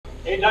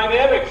a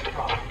dynamics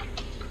problem.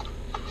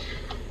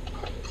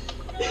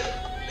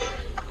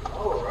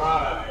 All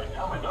right,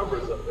 now my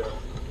number's up there.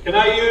 Can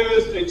I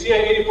use a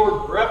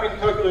TI-84 graphing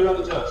calculator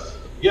on the test?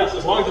 Yes,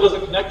 as long as it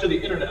doesn't connect to the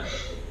internet.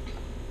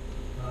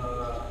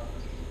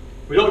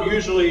 We don't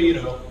usually,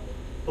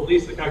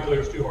 police the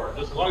calculators too hard.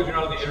 Just as long as you're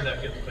not on the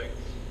internet getting things,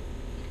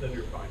 then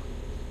you're fine.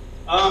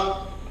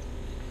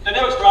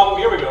 Dynamics problem,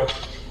 here we go.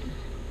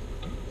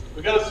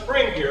 We've got a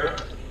spring here,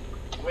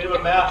 and we have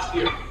a mass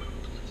here,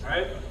 all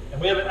right?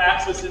 And we have an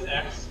axis in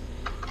x,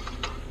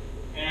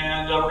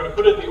 and we're going to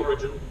put it in the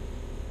origin.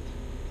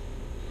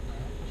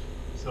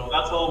 So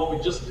that's all what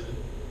we just did.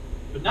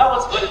 But now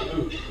let's let it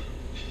move.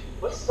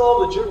 Let's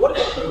solve the, what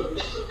if it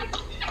moves?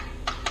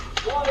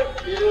 What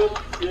if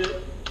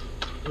it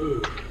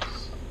moves?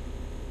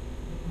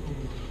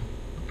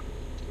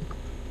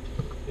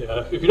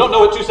 Yeah, if you don't know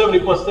what 270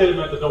 plus theta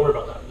meant, then don't worry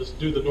about that. Just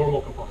do the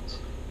normal components.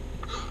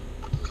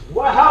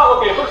 Well, how?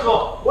 Okay, first of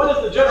all, what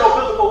is the general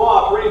physical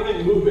law for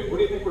anything moving? What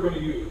do you think we're going to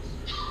use?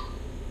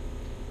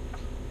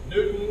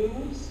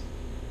 Newton's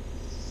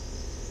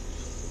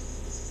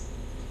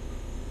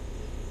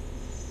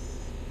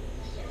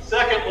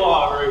second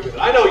law. Very good.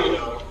 I know you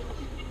know.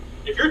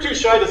 If you're too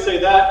shy to say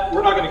that,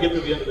 we're not going to get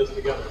to the end of this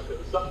together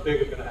because something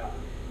big is going to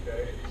happen.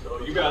 Okay, so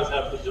you guys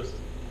have to just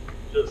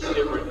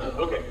get rid of that.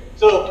 Okay,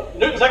 so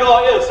Newton's second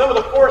law is sum of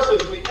the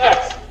forces in the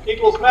x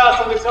equals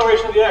mass on the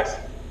acceleration of the x.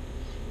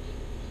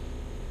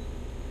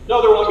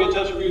 No, there won't be a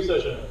test review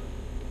session.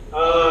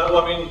 Well,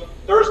 I mean,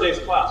 Thursday's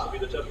class will be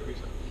the test review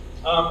session.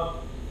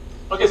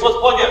 Okay, so let's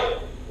plug in.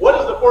 What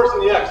is the force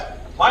in the x?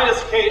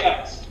 Minus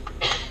kx.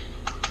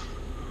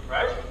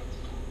 Right?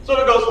 So if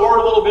it goes forward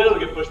a little bit, it'll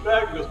get pushed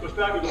back. If it goes pushed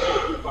back, it goes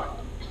forward. Fine.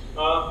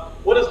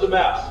 What is the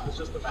mass? It's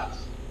just the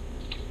mass.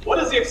 What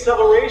is the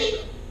acceleration?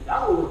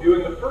 Now we're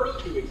reviewing the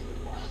first 2 weeks of the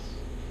class.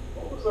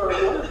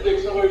 What is the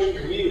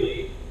acceleration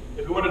really,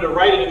 if we wanted to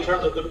write it in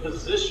terms of the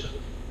position?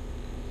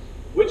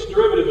 Which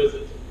derivative is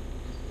it?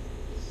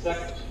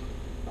 Second.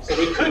 So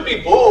we could be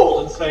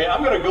bold and say,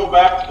 I'm going to go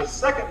back to the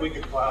second week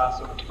of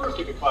class, or the first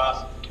week of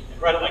class,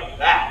 and write it like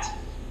that.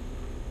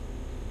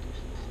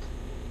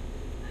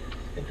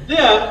 And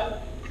then,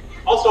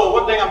 also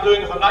one thing I'm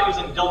doing is I'm not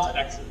using delta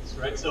x's,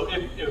 right? So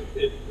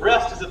if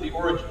rest is at the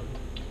origin,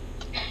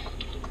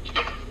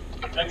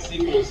 x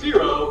equals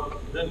 0,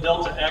 then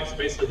delta x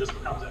basically just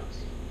becomes x.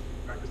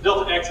 Right? Because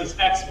delta x is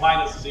x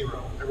minus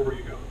 0 everywhere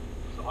you go.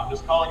 So I'm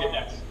just calling it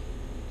x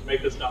to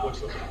make this not look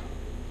so bad.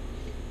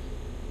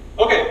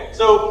 Okay,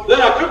 so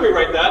then I could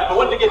rewrite that. If I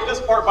wanted to get this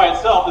part by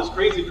itself, this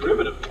crazy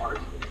derivative part,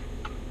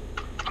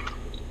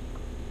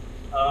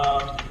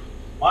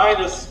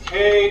 minus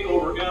k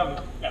over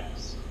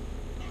mx.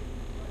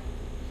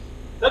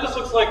 That just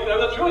looks like,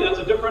 that's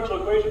a differential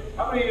equation.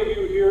 How many of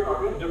you here are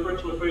doing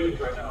differential equations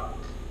right now?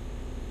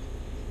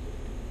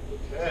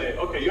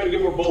 Okay, you gotta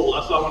get more bold.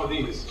 I saw one of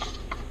these.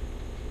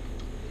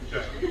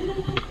 Okay.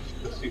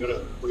 Let's see, I don't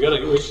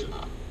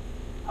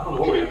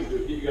know what we have to do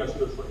to get you guys to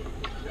this lecture.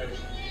 Okay.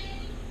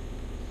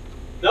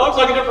 That looks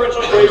like a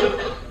differential equation.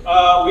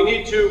 We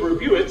need to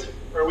review it,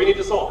 or we need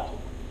to solve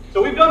it.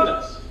 So we've done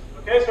this.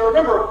 Okay, so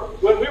remember,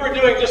 when we were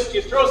doing just,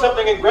 you throw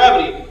something in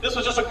gravity, this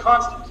was just a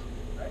constant.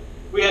 Right?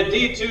 We had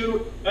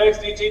d2, x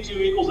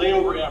dt2 equals a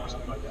over m, or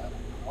something like that.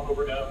 1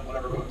 over m,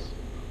 whatever it was.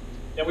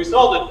 And we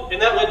solved it,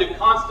 and that led to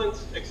constant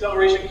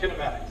acceleration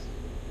kinematics.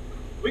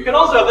 We could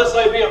also have this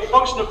be a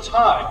function of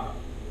time.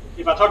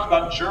 If I talked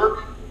about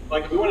jerk,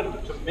 like if we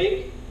wanted to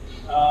make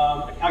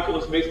a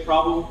calculus-based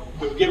problem,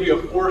 would give you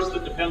a force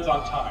that depends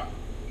on time.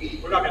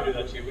 We're not going to do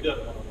that to you. We did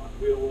it one-on-one.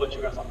 We'll let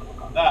you guys off the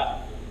hook on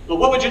that. But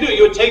what would you do?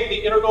 You would take the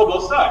integral of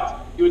both sides.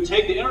 You would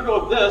take the integral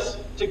of this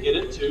to get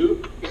it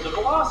to the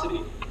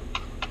velocity.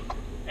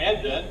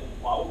 And then,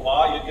 blah, blah,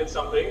 blah, you'd get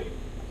something.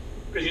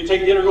 Because you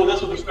take the integral of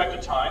this with respect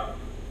to time,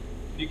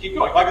 and you keep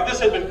going. Like if this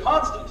had been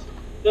constant,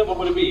 then what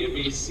would it be? It'd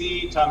be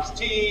c times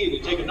t, and you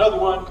take another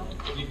one,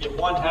 and you get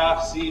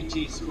 1/2 c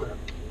t squared.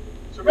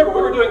 So remember,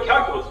 we were doing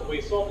calculus when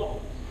we solved all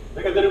this. I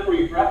think I did it for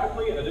you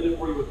graphically, and I did it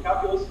for you with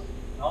calculus,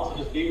 and I also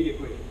just gave you the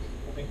equations.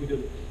 I think we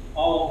did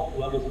all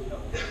levels of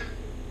calculus.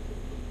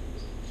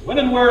 When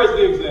and where is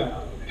the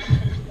exam?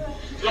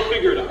 You'll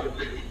figure it out.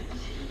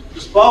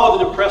 Just follow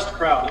the depressed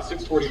crowd at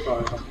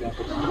 6:45 on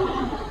campus.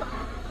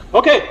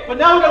 Okay, but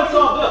now we've got to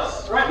solve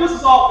this, right? This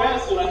is all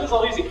fantasy, right? This is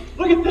all easy.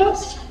 Look at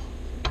this.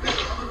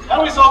 How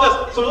do we solve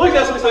this? So we look at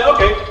this and we say,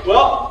 okay,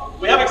 well,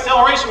 we have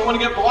acceleration, we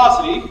want to get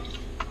velocity,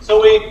 so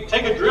we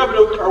take a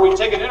derivative, or we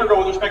take an integral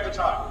with respect to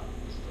time.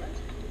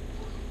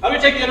 How do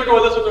we take the integral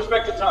of this with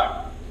respect to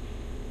time?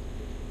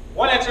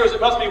 One answer is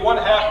it must be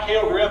 1/2 k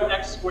over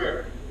mx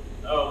squared.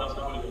 No, that's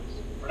not what it is.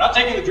 We're not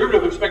taking the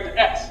derivative with respect to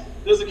x.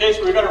 This is the case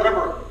where we've got to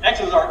remember, x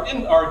is our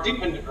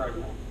dependent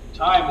variable.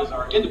 Time is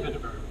our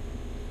independent variable.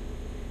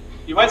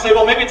 You might say,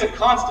 well, maybe it's a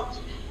constant.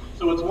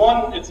 So it's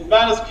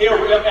minus k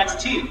over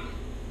mxt.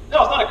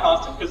 No, it's not a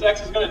constant, because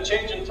x is going to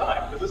change in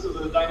time, because this is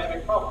a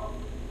dynamic problem.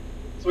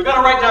 So we've got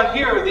to write down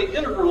here the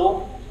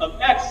integral of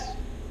x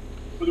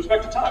with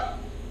respect to time.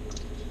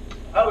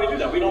 How do we do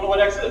that? We don't know what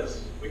x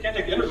is. We can't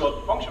take the integral of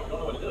the function. We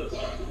don't know what it is.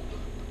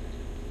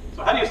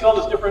 So how do you solve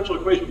this differential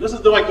equation? This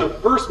is like the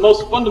first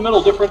most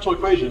fundamental differential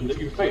equation that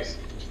you face,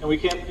 and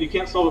you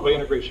can't solve it by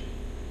integration.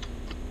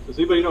 Does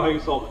anybody know how you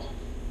solve it?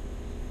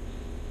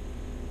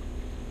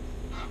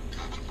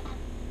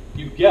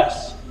 You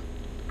guess.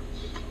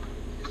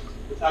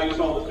 That's how you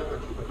solve this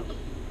differential equation.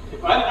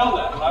 If I didn't know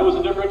that when I was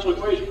in differential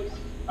equations,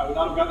 I would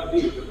not have gotten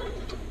a D.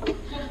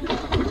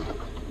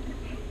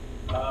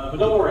 But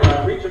don't worry,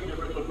 I retook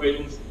differential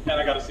equations and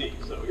I got a C,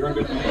 so you're in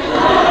good hands.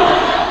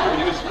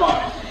 Everything is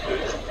fine.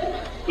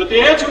 But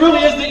the answer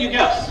really is that you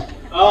guess.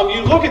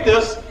 You look at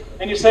this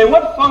and you say,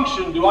 what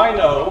function do I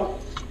know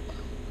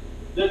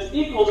that's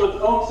equal to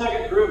its own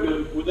second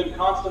derivative within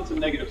constants and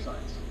negative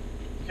signs?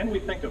 Can we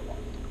think of one?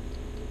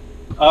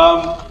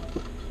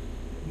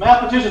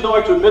 Mathematicians don't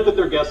like to admit that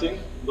they're guessing.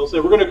 They'll say,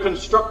 we're going to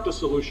construct a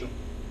solution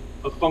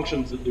of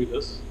functions that do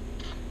this.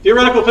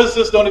 Theoretical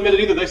physicists don't admit it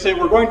either. They say,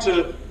 we're going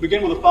to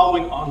begin with the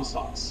following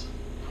ansatz.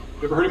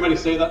 You ever heard anybody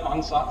say that,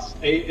 ansatz?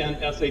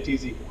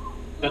 A-N-S-A-T-Z.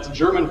 That's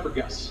German for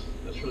guess.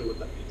 That's really what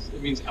that means.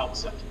 It means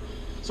outset.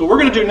 So what we're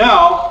going to do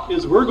now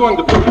is we're going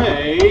to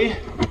play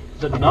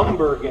the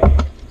number game.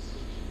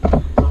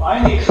 So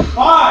I need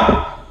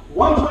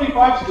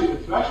 125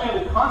 students who actually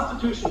have the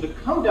constitution to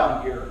come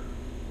down here and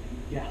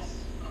guess.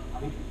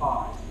 I need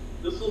 5.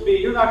 This will be,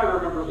 you're not going to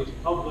remember these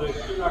publics,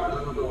 you're not going to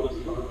remember all this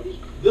garbage.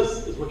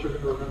 This is what you're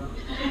going to remember.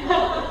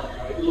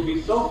 Right? It'll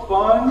be so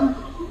fun.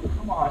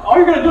 Come on. All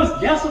you're going to do is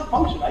guess a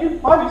function. I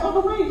need 5. It's not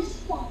a race.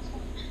 Come on.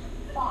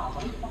 5.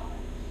 I need 5.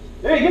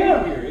 There, get out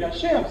of here. Yeah,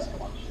 Shams.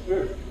 Come on.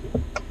 Sure.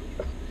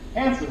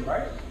 Handsome,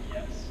 right?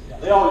 Yes. Yeah,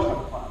 they always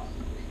come to class.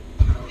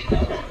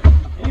 Okay.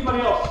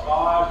 Anybody else? 5.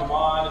 Come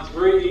on. It's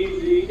very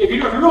easy. If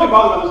you're really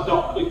bothered by this,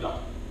 don't. Please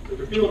don't. If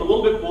you're feeling a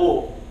little bit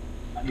bold,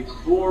 I need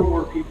 4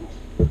 more people.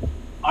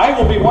 I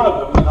will be one of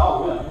them, and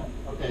I'll win.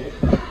 Okay.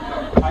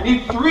 I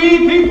need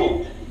 3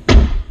 people.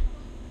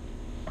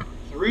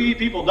 3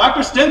 people.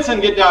 Dr. Stinson,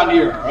 get down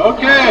here.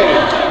 Okay.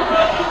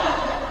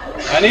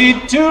 I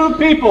need 2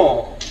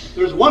 people.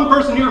 There's 1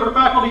 person here for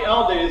faculty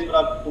L days, but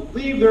I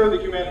believe they're in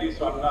the humanities,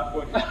 so I'm not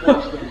going to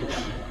force them to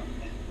come.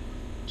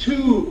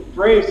 2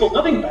 brave souls.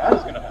 Nothing bad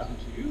is going to happen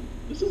to you.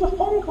 This is a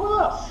fun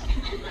class.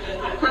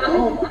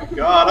 Oh my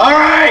God. All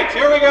right,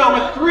 here we go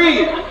with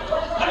 3.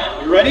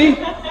 You ready?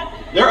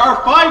 There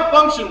are 5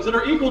 functions that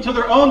are equal to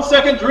their own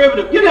second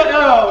derivative. Get it?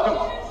 Oh, come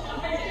on.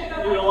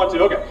 You don't want to.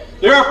 Okay.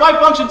 There are 5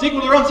 functions equal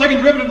to their own second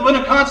derivative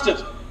within a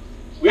constant.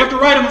 We have to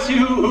write them and see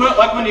who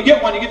like when you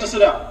get one, you get to sit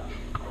down.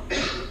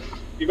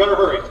 You better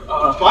hurry.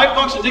 5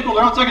 functions equal to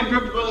their own second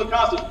derivative within a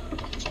constant.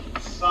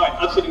 Sine.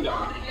 I'm sitting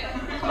down.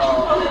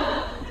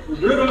 The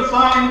derivative of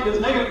sine is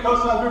negative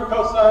cosine. The derivative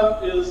of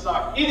cosine is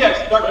sine.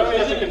 Edex. Dr.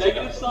 Is it a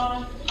negative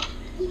sign?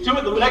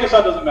 The negative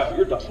sign doesn't matter.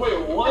 You're done. Wait,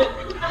 what?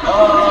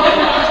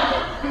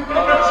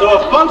 So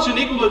a function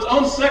equal to its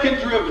own second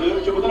derivative,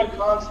 which is within a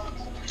constant.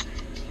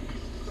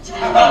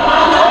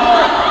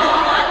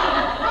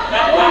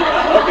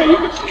 Okay, you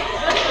can.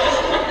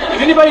 Can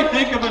anybody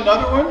think of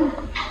another one?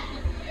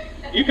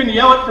 You can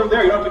yell it from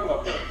there. You don't have to come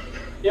up.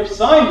 If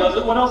sine does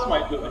it, what else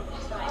might do it?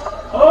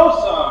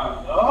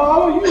 Cosine.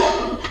 Oh, you.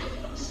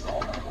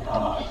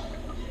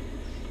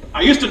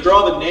 I used to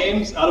draw the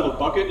names out of a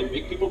bucket and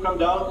make people come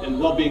down, and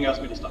well-being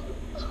asked me to stop doing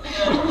this.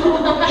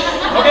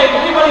 Okay,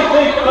 can anybody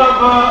think of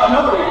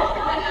another one?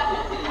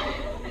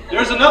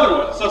 There's another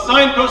one. So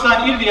sine,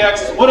 cosine, e to the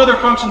x. What other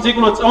functions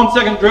equal its own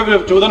second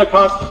derivative to within a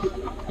constant?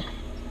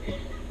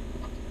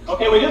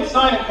 Okay, we did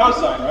sine and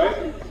cosine,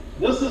 right?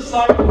 This is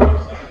sine and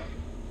cosine.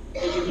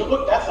 If you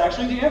look, that's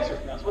actually the answer.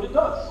 That's what it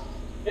does.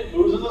 It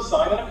moves as a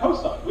sine and a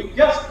cosine. We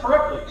guessed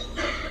correctly.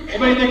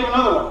 Anybody think of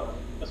another one?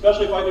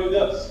 Especially if I do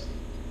this.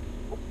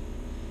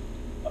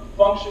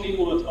 Function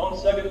equal to its own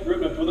second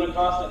derivative within a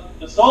constant.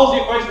 It solves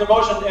the equation of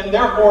motion and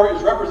therefore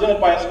is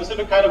represented by a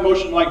specific kind of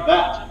motion like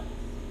that.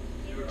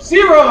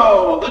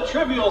 0, the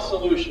trivial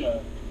solution.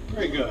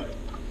 Very good.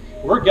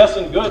 We're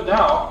guessing good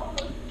now.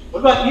 What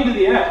about e to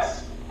the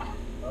x?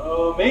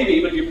 Oh, maybe,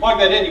 but if you plug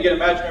that in, you get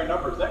imaginary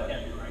numbers. That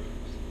can't be right.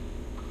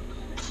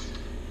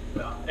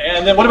 No.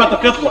 And then what about the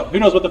 5th one? Who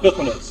knows what the 5th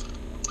one is?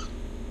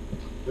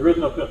 There is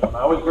no 5th one. I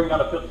always bring down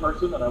a 5th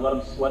person and I let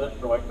them sweat it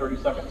for like 30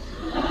 seconds.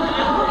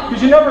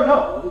 Because you never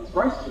know. It's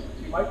rice students.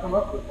 You might come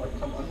up with like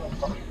some unknown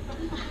function.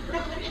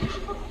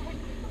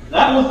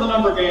 That was the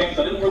number games.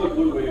 I didn't wear the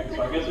blue wig,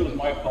 so I guess it was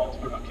my fault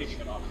for not kicking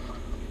it off.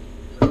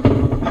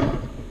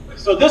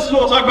 So this is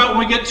what we'll talk about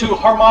when we get to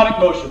harmonic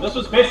motion. This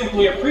was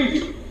basically a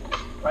preview,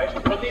 right?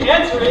 But the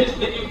answer is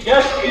that you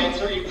guess the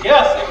answer. You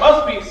guess it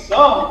must be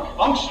some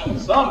function,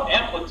 some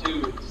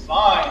amplitude,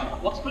 sine.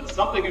 Let's put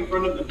something in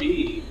front of the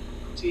b.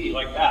 T,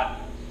 like that.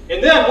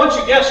 And then once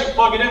you guess, you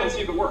plug it in and see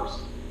if it works.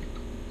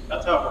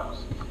 That's how it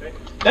works. Okay?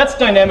 That's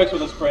dynamics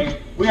with a spring.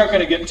 We aren't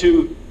going to get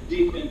too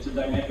deep into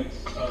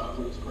dynamics with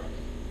a spring.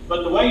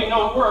 But the way you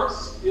know it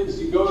works is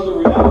you go to the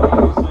reality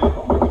and you say,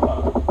 oh my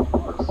God,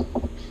 it works.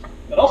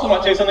 That also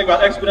might say something about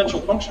exponential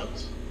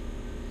functions.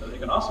 That they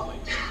can oscillate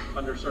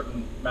under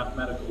certain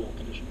mathematical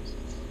conditions.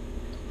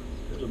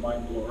 There's a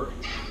mind blower.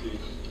 Let's see.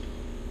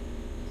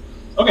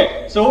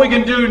 Okay, so what we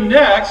can do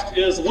next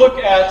is look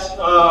at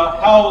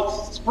how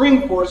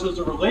spring forces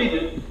are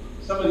related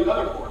to some of the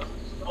other forces.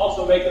 To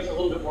also make this a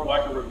little bit more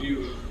like a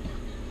review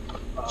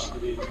for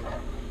these.